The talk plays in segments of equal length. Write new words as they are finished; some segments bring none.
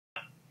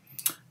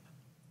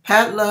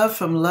Pat Love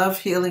from Love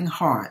Healing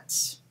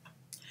Hearts.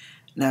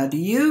 Now, do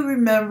you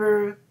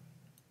remember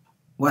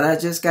what I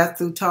just got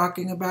through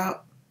talking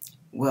about?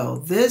 Well,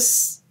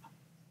 this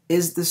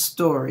is the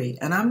story,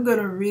 and I'm going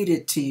to read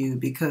it to you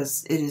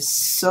because it is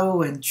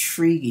so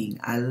intriguing.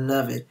 I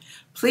love it.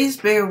 Please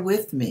bear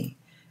with me.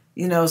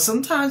 You know,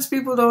 sometimes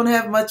people don't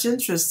have much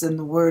interest in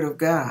the Word of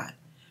God,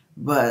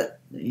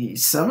 but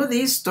some of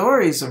these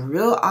stories are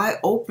real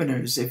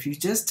eye-openers if you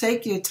just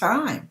take your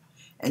time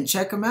and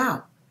check them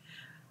out.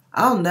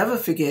 I'll never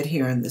forget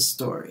hearing this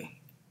story.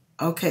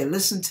 Okay,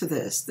 listen to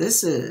this.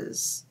 This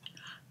is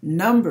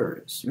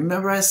Numbers.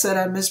 Remember I said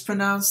I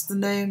mispronounced the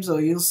names? Oh,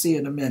 you'll see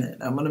in a minute.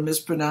 I'm going to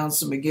mispronounce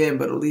them again,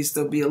 but at least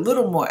they'll be a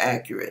little more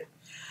accurate.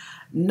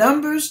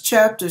 Numbers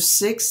chapter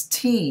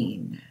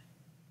 16,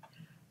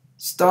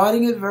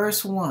 starting at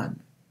verse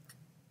 1.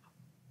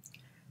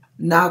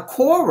 Now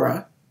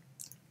Korah,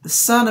 the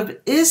son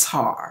of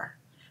Izhar,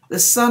 the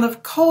son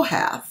of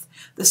Kohath,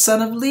 the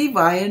son of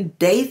Levi, and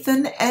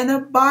Dathan and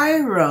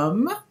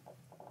Abiram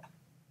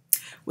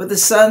were the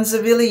sons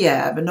of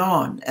Eliab and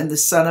On, and the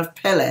son of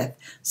Peleth,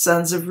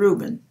 sons of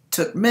Reuben,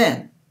 took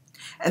men.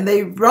 And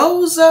they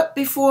rose up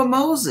before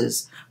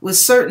Moses with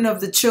certain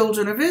of the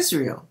children of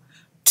Israel,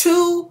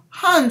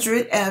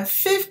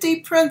 250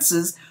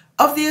 princes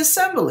of the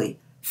assembly,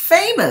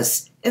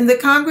 famous in the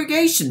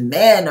congregation,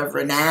 men of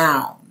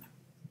renown.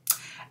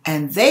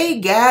 And they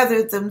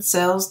gathered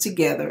themselves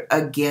together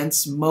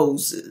against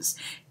Moses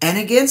and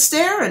against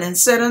Aaron, and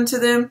said unto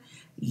them,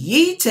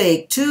 Ye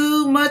take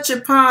too much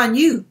upon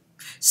you,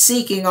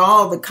 seeking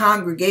all the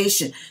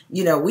congregation.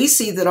 You know, we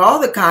see that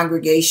all the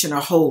congregation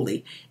are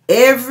holy,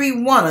 every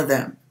one of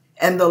them,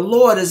 and the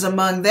Lord is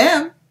among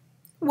them.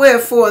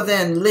 Wherefore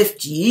then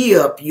lift ye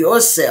up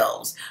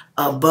yourselves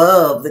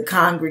above the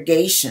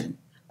congregation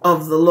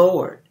of the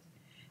Lord.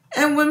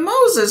 And when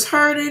Moses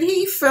heard it,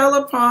 he fell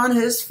upon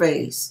his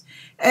face.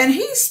 And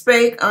he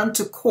spake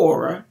unto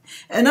Korah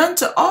and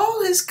unto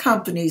all his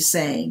company,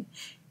 saying,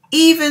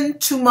 Even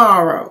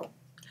tomorrow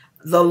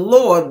the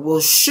Lord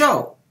will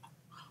show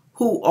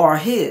who are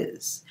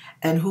his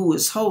and who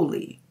is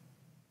holy.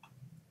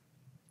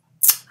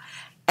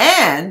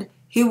 And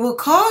he will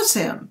cause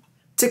him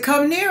to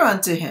come near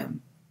unto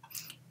him.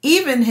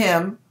 Even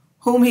him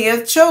whom he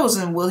hath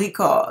chosen will he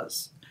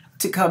cause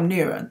to come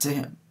near unto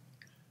him.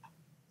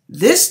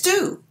 This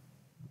do,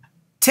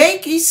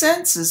 take ye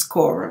census,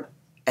 Korah,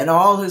 and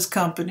all his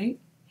company,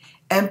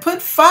 and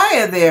put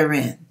fire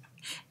therein,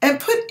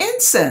 and put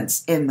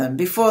incense in them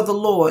before the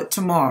Lord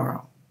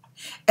tomorrow.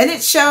 And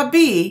it shall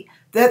be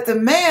that the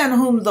man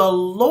whom the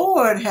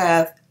Lord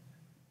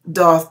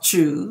doth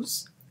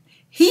choose,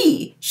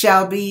 he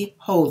shall be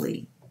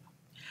holy.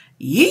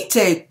 Ye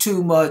take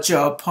too much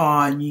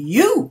upon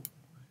you,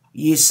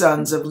 ye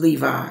sons of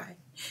Levi.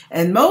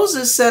 And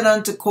Moses said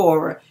unto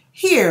Korah,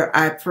 Hear,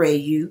 I pray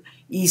you,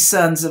 ye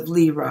sons of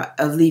Levi.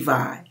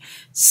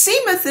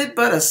 Seemeth it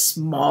but a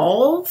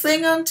small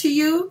thing unto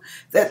you,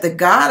 that the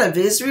God of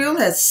Israel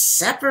hath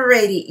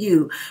separated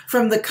you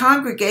from the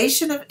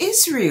congregation of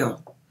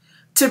Israel,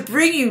 to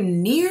bring you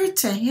near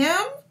to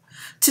him,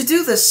 to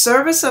do the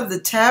service of the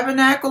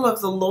tabernacle of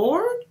the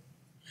Lord,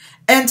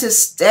 and to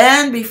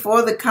stand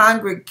before the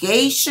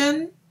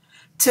congregation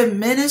to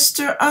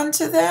minister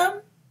unto them?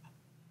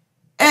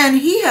 And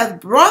he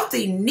hath brought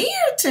thee near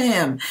to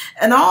him,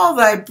 and all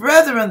thy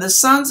brethren, the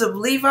sons of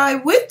Levi,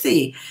 with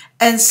thee.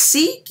 And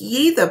seek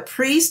ye the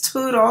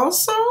priesthood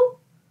also?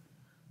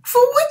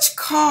 For which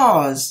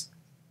cause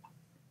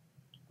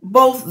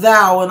both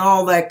thou and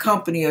all thy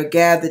company are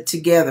gathered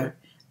together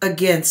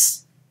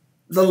against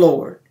the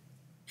Lord?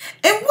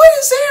 And what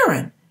is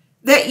Aaron,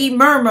 that ye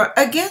murmur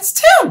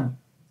against him?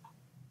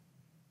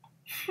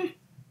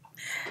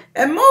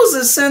 And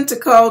Moses sent to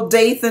call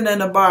Dathan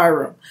and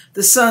Abiram,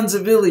 the sons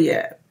of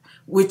Eliab,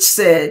 which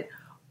said,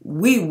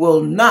 We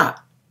will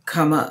not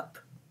come up.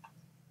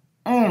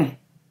 I'm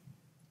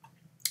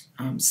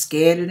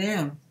scared of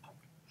them.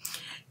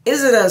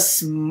 Is it a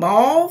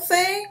small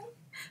thing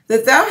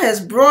that thou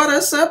hast brought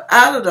us up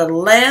out of the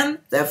land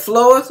that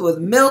floweth with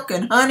milk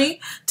and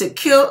honey, to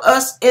kill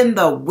us in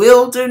the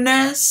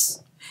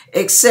wilderness?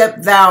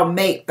 Except thou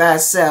make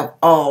thyself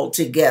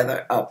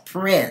altogether a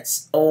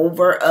prince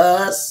over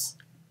us.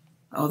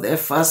 Oh, they're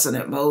fussing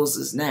at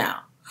Moses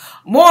now.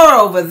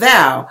 Moreover,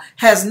 thou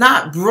hast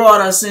not brought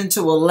us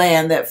into a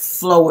land that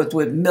floweth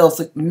with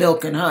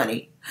milk and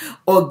honey,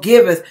 or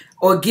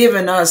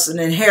given us an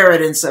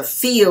inheritance of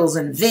fields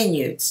and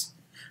vineyards.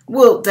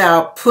 Wilt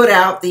thou put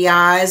out the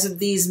eyes of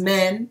these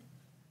men?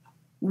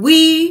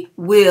 We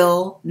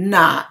will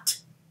not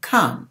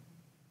come.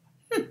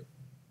 And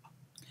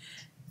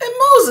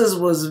Moses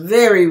was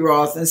very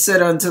wroth, and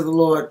said unto the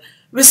Lord,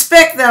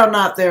 Respect thou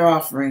not their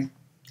offering.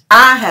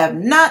 I have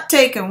not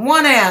taken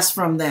one ass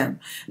from them,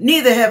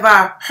 neither have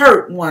I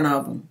hurt one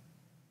of them.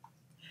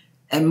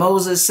 And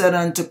Moses said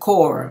unto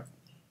Korah,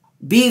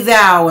 Be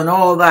thou and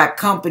all thy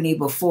company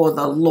before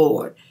the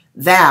Lord,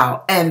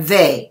 thou and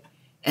they,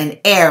 and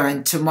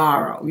Aaron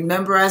tomorrow.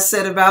 Remember I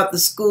said about the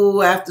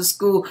school, after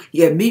school,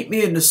 yeah, meet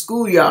me in the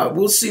schoolyard.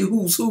 We'll see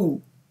who's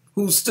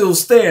still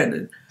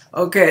standing.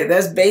 Okay,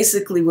 that's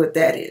basically what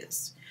that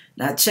is.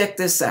 Now check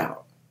this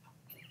out.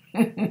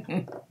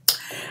 And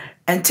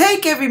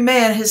take every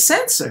man his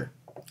censer,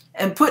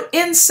 and put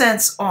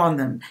incense on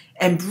them,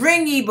 and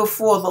bring ye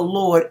before the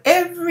Lord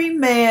every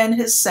man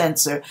his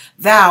censer,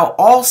 thou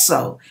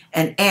also,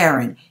 and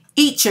Aaron,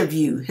 each of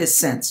you his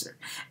censer.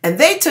 And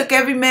they took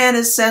every man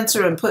his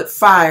censer, and put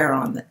fire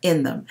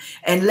in them,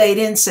 and laid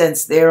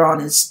incense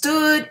thereon, and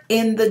stood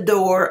in the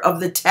door of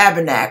the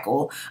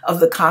tabernacle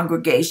of the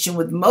congregation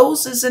with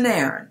Moses and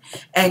Aaron.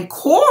 And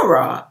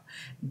Korah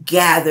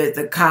gathered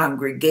the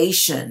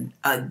congregation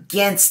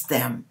against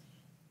them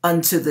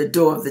unto the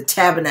door of the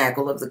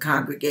tabernacle of the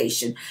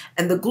congregation.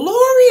 And the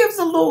glory of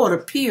the Lord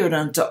appeared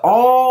unto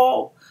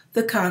all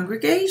the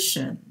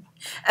congregation.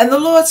 And the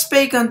Lord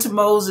spake unto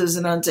Moses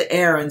and unto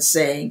Aaron,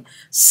 saying,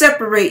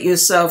 Separate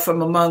yourself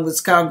from among this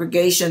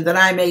congregation, that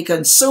I may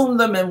consume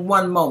them in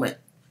one moment.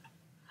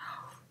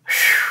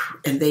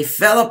 And they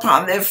fell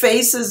upon their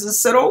faces and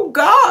said, O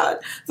God,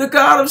 the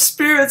God of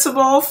spirits of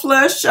all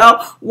flesh,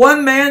 shall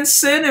one man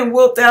sin, and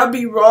wilt thou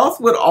be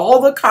wroth with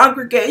all the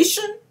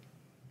congregation?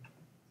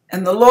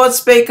 And the Lord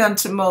spake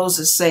unto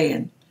Moses,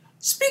 saying,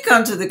 Speak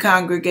unto the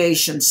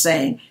congregation,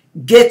 saying,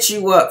 Get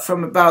you up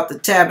from about the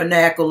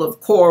tabernacle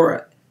of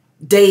Korah,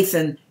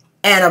 Dathan,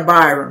 and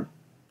Abiram.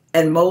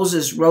 And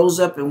Moses rose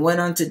up and went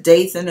unto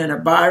Dathan and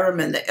Abiram,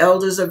 and the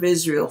elders of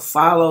Israel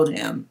followed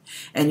him.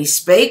 And he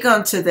spake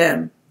unto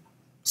them,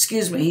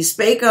 he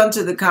spake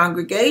unto the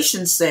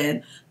congregation,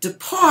 saying,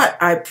 Depart,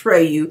 I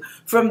pray you,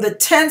 from the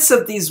tents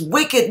of these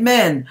wicked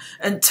men,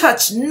 and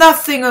touch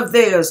nothing of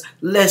theirs,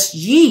 lest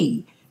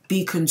ye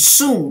be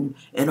consumed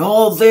in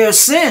all their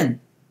sin.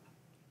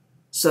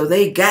 So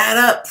they got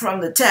up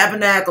from the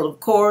tabernacle of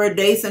Korah,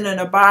 Dathan, and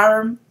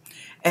Abiram,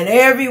 and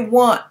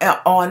everyone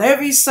on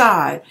every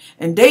side.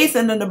 And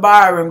Dathan and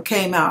Abiram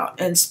came out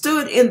and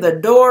stood in the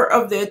door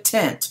of their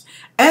tent,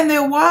 and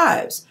their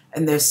wives,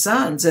 and their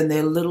sons, and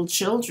their little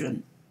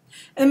children.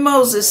 And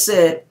Moses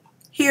said,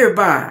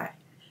 Hereby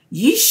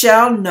ye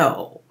shall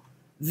know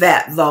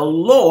that the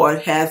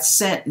Lord hath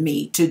sent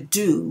me to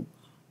do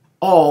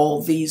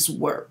all these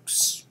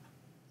works.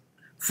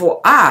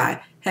 For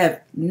I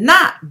have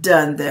not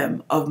done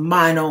them of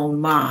mine own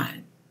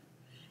mind.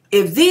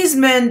 If these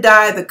men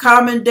die the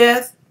common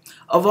death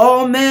of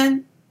all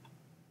men,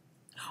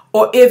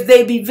 or if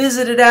they be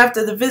visited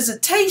after the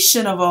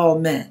visitation of all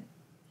men,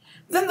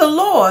 then the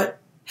Lord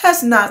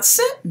has not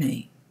sent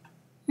me.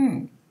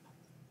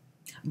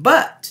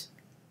 But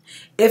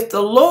if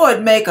the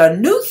Lord make a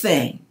new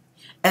thing,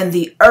 and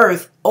the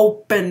earth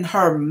open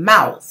her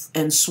mouth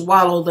and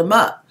swallow them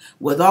up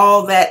with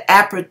all that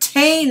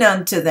appertain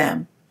unto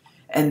them,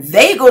 and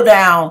they go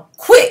down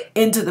quick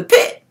into the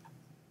pit,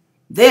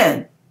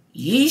 then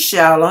ye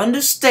shall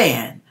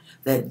understand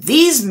that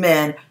these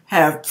men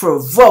have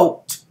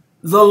provoked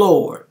the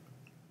Lord.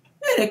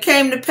 And it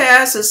came to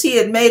pass, as he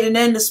had made an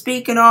end of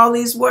speaking all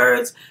these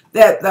words,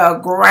 that the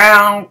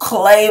ground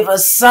clave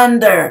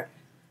asunder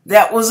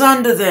that was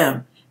under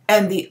them,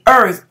 and the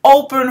earth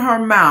opened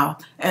her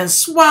mouth and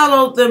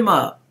swallowed them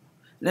up.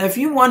 Now, if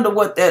you wonder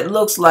what that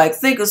looks like,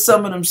 think of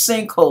some of them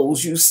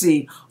sinkholes you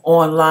see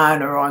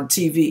online or on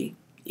TV.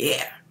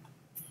 Yeah.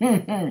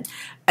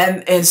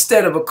 And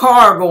instead of a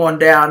car going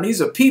down, these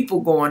are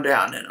people going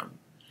down in them.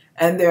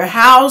 And their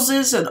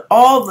houses, and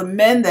all the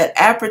men that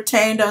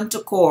appertained unto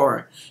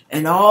Korah,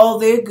 and all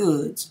their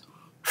goods.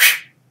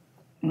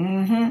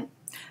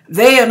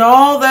 They and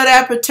all that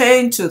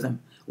appertained to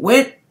them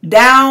went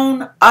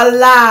down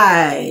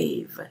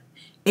alive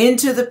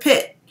into the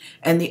pit,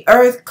 and the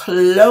earth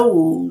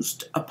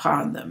closed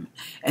upon them,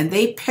 and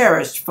they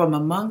perished from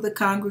among the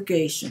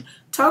congregation.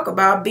 Talk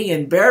about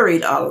being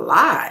buried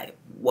alive.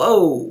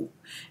 Whoa.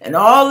 And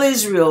all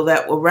Israel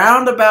that were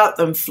round about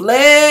them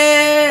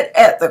fled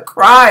at the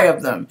cry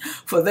of them,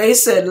 for they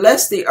said,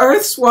 Lest the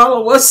earth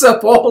swallow us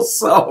up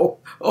also.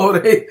 Oh,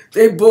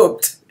 they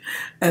booked.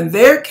 And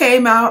there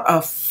came out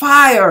a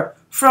fire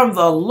from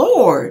the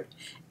Lord,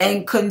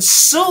 and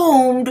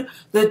consumed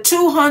the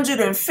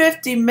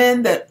 250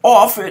 men that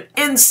offered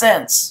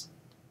incense.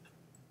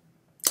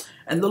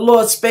 And the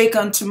Lord spake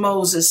unto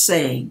Moses,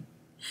 saying,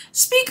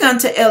 Speak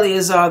unto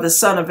Eleazar the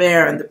son of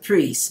Aaron the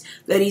priest,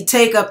 that he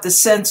take up the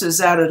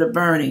censers out of the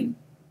burning,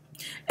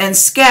 and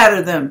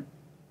scatter thou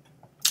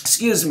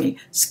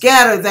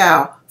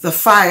the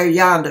fire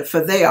yonder, for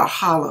they are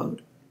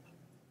hollowed.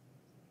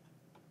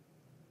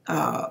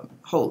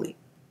 Holy.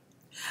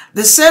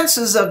 The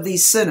censers of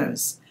these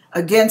sinners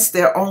against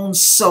their own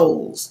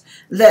souls,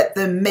 let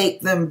them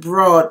make them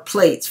broad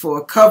plates for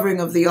a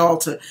covering of the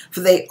altar, for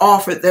they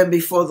offered them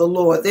before the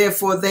Lord.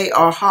 Therefore they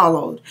are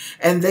hallowed,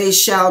 and they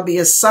shall be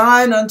a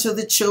sign unto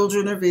the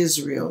children of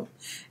Israel.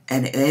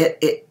 And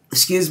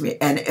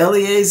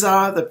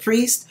Eleazar the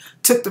priest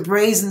took the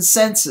brazen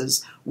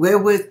censers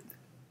wherewith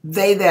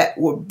they that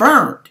were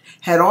burnt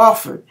had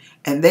offered,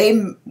 and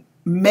they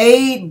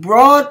made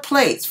broad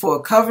plates for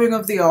a covering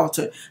of the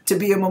altar, to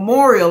be a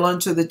memorial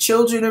unto the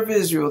children of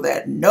Israel,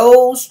 that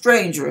no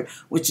stranger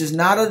which is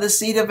not of the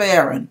seed of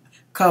Aaron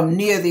come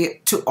near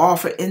to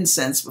offer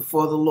incense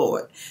before the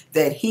Lord,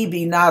 that he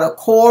be not a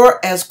Korah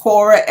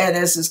and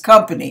as his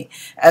company,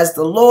 as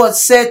the Lord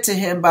said to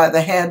him by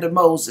the hand of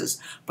Moses.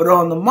 But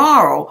on the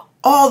morrow,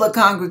 all the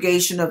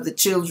congregation of the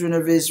children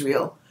of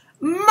Israel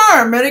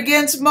murmured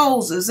against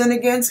Moses and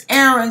against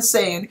Aaron,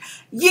 saying,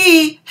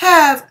 Ye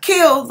have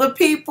killed the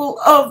people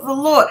of the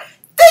Lord.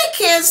 They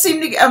can't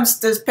seem to get,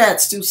 as Pat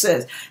Stu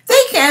says,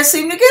 they can't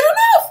seem to get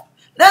enough.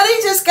 Now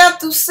they just got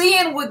through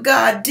seeing what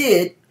God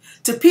did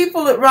to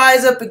people that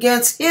rise up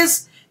against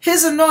his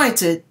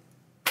anointed,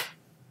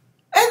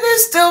 and they're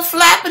still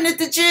flapping at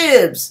the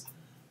jibs.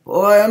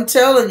 Boy, I'm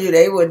telling you,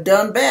 they were a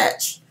dumb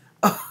batch.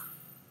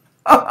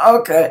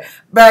 Okay,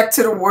 back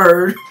to the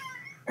word.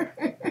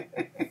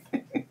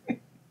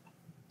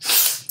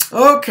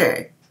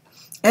 Okay.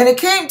 And it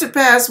came to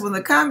pass when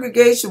the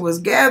congregation was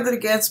gathered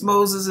against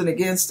Moses and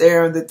against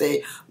Aaron that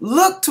they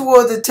looked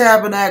toward the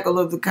tabernacle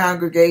of the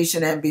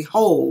congregation, and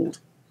behold,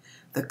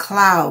 the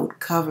cloud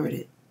covered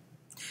it,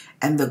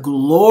 and the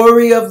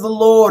glory of the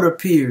Lord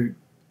appeared.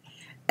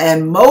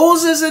 And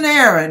Moses and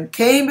Aaron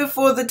came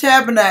before the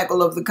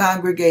tabernacle of the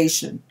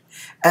congregation.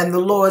 And the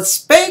Lord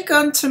spake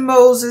unto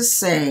Moses,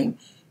 saying,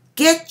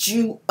 Get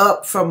you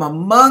up from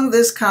among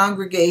this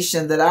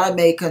congregation, that I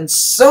may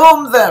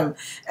consume them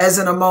as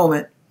in a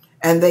moment.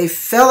 And they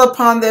fell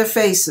upon their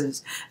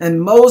faces.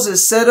 And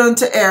Moses said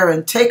unto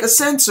Aaron, Take a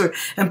censer,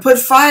 and put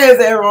fire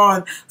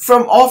thereon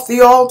from off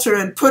the altar,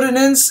 and put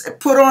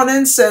on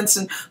incense,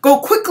 and go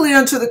quickly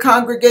unto the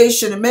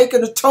congregation, and make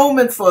an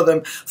atonement for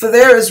them. For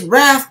there is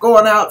wrath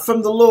going out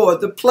from the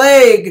Lord. The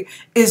plague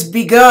is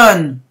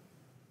begun.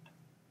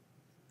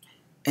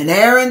 And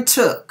Aaron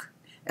took,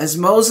 as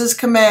Moses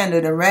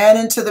commanded, and ran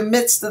into the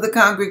midst of the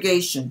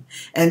congregation.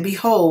 And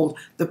behold,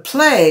 the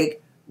plague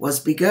was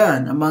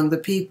begun among the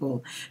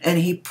people. And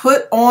he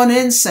put on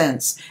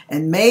incense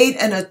and made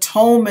an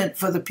atonement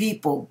for the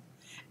people.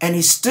 And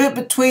he stood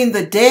between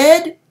the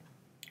dead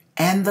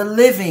and the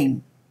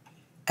living,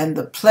 and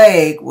the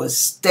plague was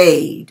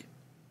stayed.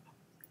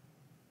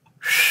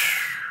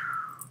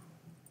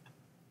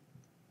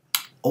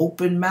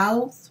 Open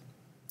mouth.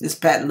 This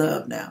Pat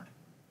Love now.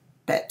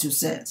 Pat 2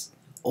 cents.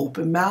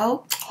 Open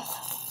mouth.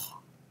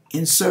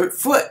 Insert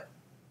foot.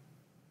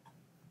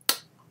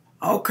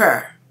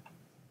 Okay.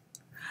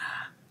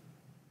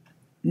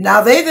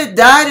 Now they that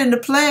died in the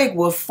plague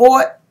were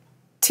 14.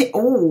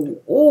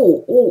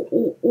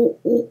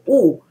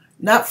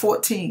 Not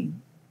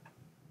 14.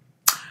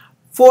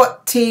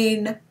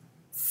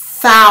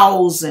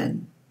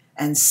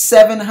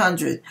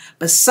 14,700.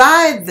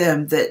 Beside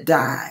them that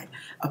died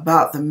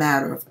about the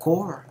matter of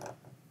Korah.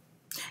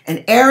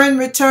 And Aaron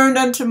returned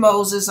unto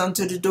Moses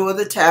unto the door of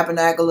the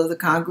tabernacle of the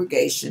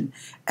congregation,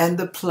 and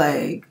the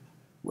plague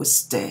was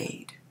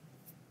stayed.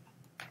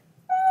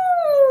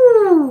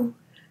 Ooh.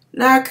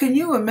 Now, can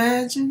you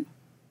imagine?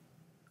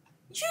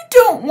 You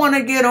don't want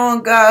to get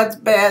on God's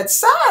bad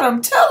side,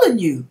 I'm telling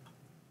you.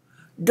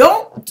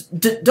 Don't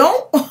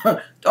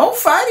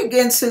fight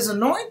against his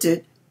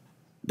anointed.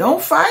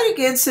 Don't fight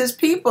against his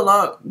people.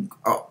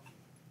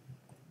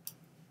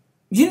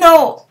 You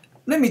know,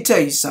 let me tell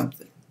you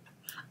something.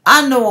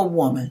 I know a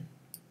woman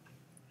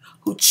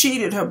who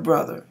cheated her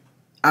brother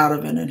out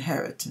of an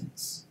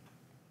inheritance.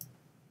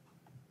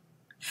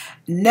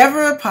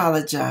 Never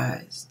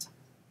apologized.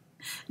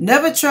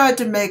 Never tried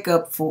to make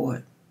up for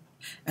it.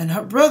 And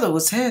her brother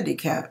was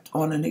handicapped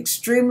on an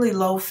extremely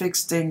low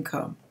fixed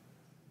income.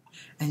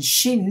 And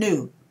she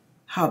knew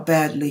how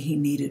badly he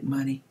needed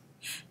money.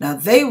 Now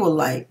they were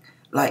like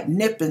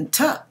nip and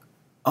tuck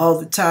all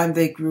the time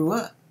they grew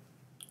up.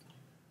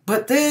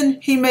 But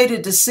then he made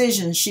a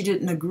decision she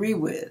didn't agree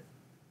with.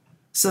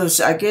 So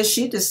I guess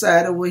she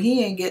decided, well,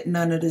 he ain't getting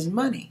none of his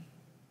money.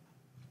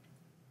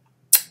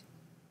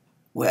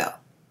 Well,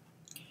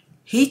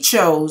 he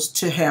chose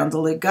to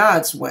handle it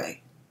God's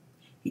way.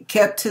 He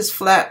kept his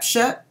flap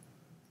shut.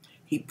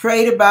 He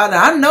prayed about it.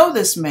 I know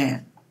this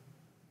man.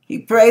 He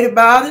prayed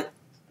about it,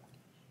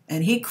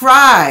 and he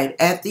cried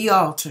at the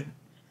altar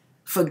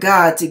for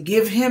God to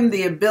give him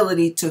the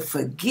ability to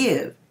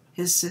forgive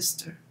his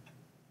sister.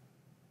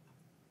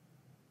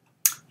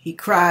 He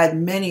cried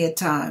many a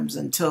times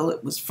until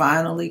it was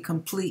finally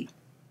complete.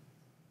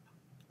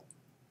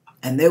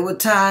 And there were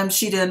times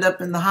she'd end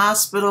up in the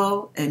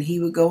hospital and he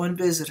would go and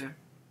visit her.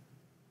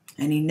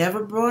 And he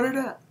never brought it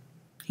up.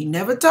 He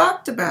never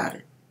talked about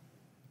it.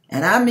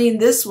 And I mean,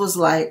 this was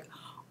like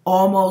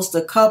almost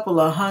a couple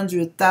of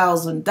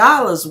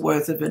 $100,000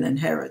 worth of an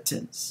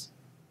inheritance.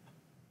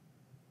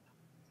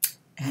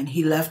 And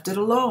he left it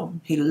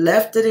alone. He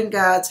left it in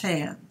God's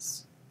hands.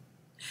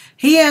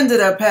 He ended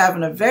up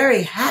having a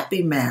very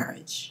happy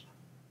marriage.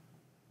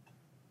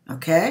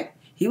 Okay?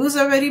 He was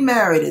already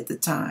married at the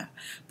time,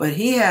 but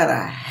he had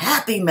a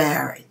happy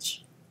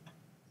marriage.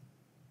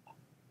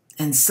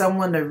 And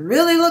someone that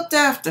really looked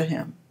after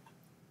him.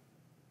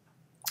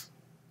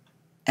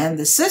 And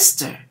the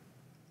sister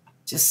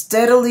just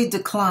steadily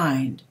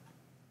declined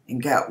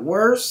and got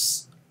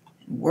worse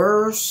and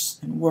worse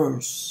and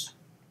worse.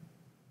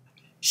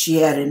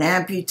 She had an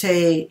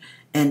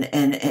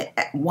and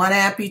one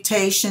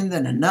amputation,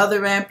 then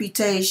another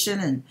amputation,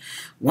 and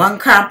one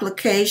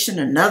complication,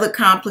 another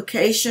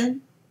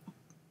complication.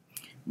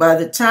 By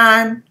the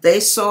time they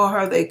saw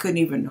her, they couldn't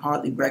even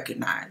hardly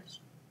recognize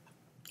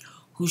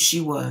who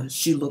she was.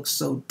 She looked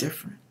so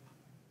different.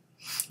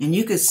 And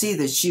you could see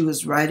that she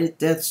was right at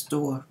death's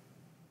door.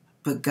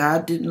 But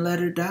God didn't let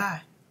her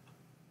die.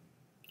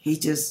 He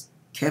just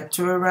kept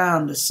her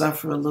around to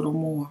suffer a little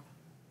more.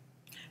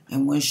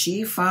 And when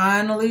she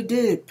finally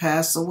did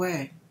pass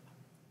away,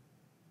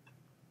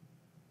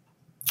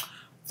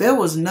 there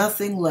was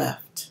nothing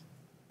left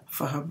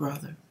for her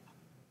brother.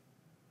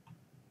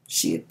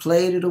 She had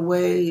played it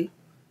away,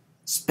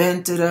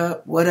 spent it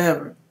up,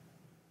 whatever.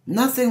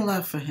 Nothing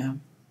left for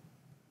him.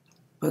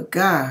 But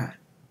God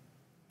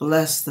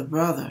blessed the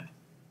brother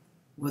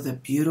with a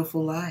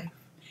beautiful life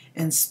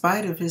in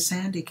spite of his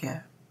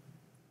handicap,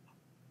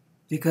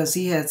 because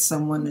he had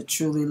someone that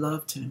truly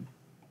loved him.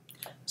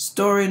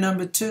 Story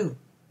number 2.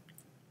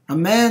 A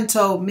man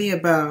told me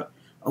about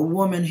a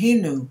woman he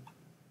knew.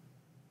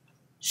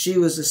 She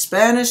was a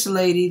Spanish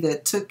lady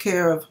that took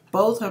care of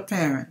both her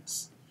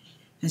parents,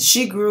 and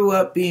she grew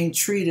up being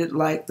treated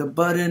like the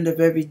butt end of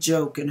every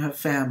joke in her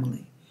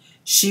family.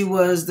 She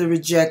was the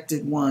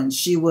rejected one.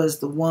 She was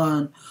the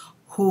one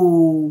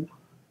who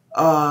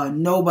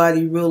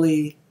nobody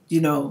really,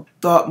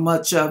 thought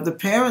much of. The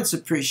parents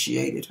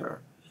appreciated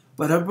her,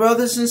 but her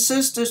brothers and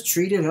sisters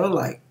treated her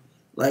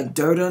like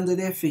dirt under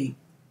their feet.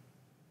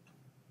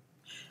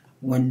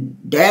 When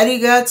Daddy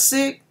got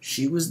sick,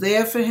 she was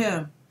there for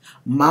him.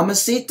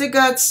 Mamacita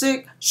got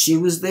sick, she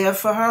was there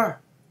for her.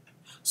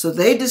 So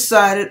they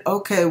decided,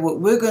 okay, what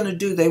we're going to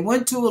do, they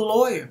went to a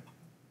lawyer.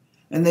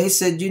 And they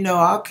said,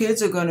 our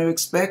kids are going to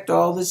expect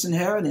all this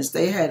inheritance.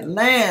 They had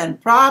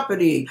land,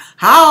 property,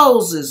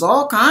 houses,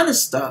 all kind of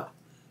stuff.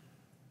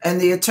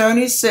 And the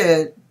attorney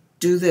said,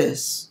 do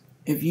this.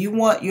 If you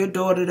want your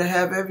daughter to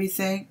have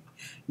everything,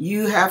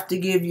 you have to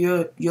give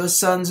your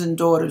sons and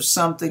daughters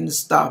something to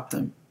stop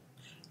them.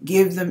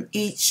 Give them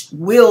each,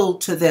 will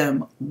to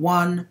them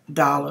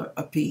 $1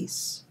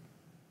 apiece.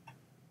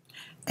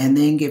 And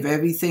then give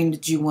everything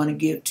that you want to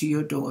give to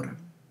your daughter.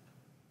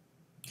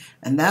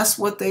 And that's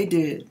what they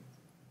did.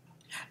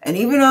 And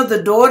even though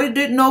the daughter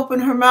didn't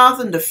open her mouth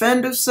and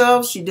defend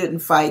herself, she didn't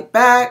fight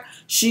back.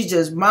 She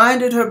just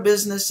minded her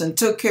business and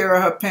took care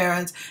of her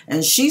parents.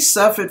 And she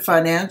suffered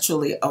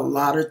financially a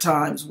lot of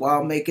times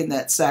while making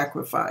that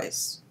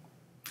sacrifice.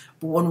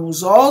 But when it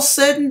was all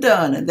said and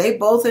done and they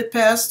both had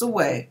passed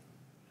away,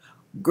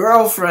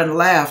 girlfriend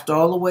laughed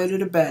all the way to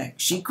the bank.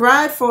 She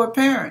cried for her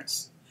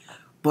parents.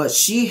 But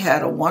she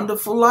had a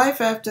wonderful life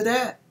after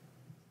that.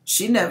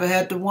 She never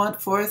had to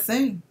want for a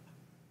thing.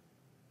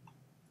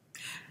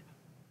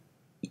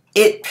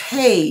 It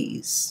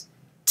pays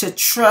to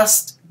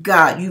trust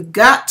God. You've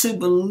got to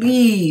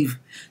believe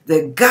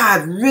that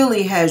God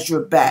really has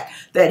your back,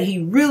 that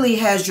he really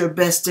has your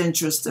best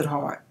interest at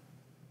heart.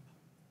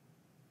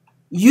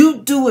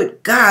 You do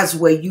it God's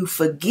way. You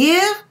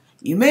forgive.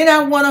 You may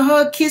not want to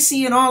hug,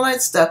 kissy, and all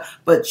that stuff,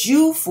 but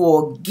you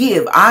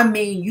forgive. I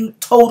mean, you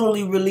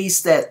totally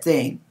release that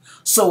thing.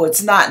 So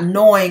it's not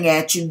gnawing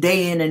at you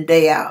day in and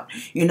day out.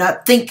 You're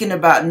not thinking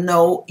about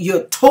no.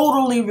 You're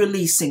totally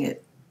releasing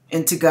it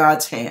into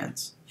God's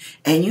hands.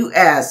 And you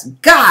ask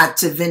God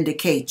to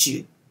vindicate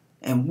you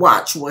and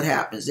watch what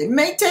happens. It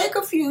may take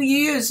a few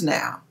years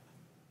now.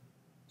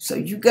 So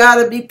you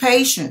got to be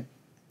patient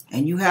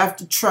and you have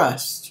to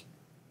trust.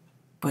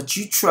 But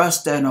you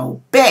trust and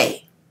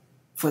obey,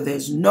 for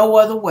there's no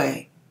other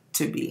way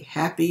to be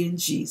happy in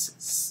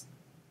Jesus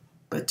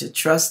but to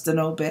trust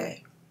and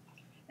obey.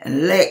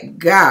 And let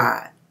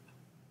God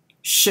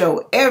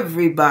show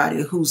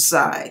everybody whose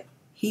side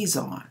he's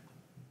on.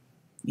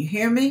 You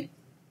hear me?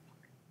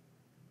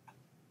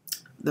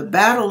 The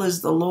battle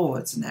is the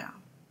Lord's now.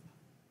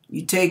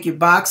 You take your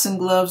boxing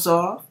gloves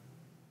off,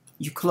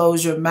 you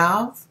close your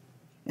mouth,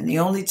 and the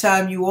only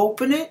time you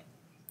open it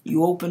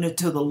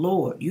to the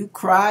Lord. You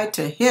cry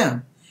to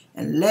him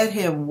and let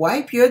him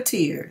wipe your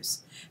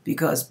tears,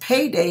 because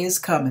payday is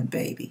coming,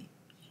 baby,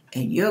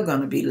 and you're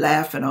going to be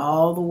laughing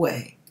all the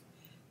way.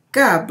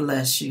 God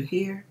bless you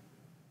here.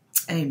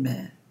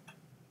 Amen.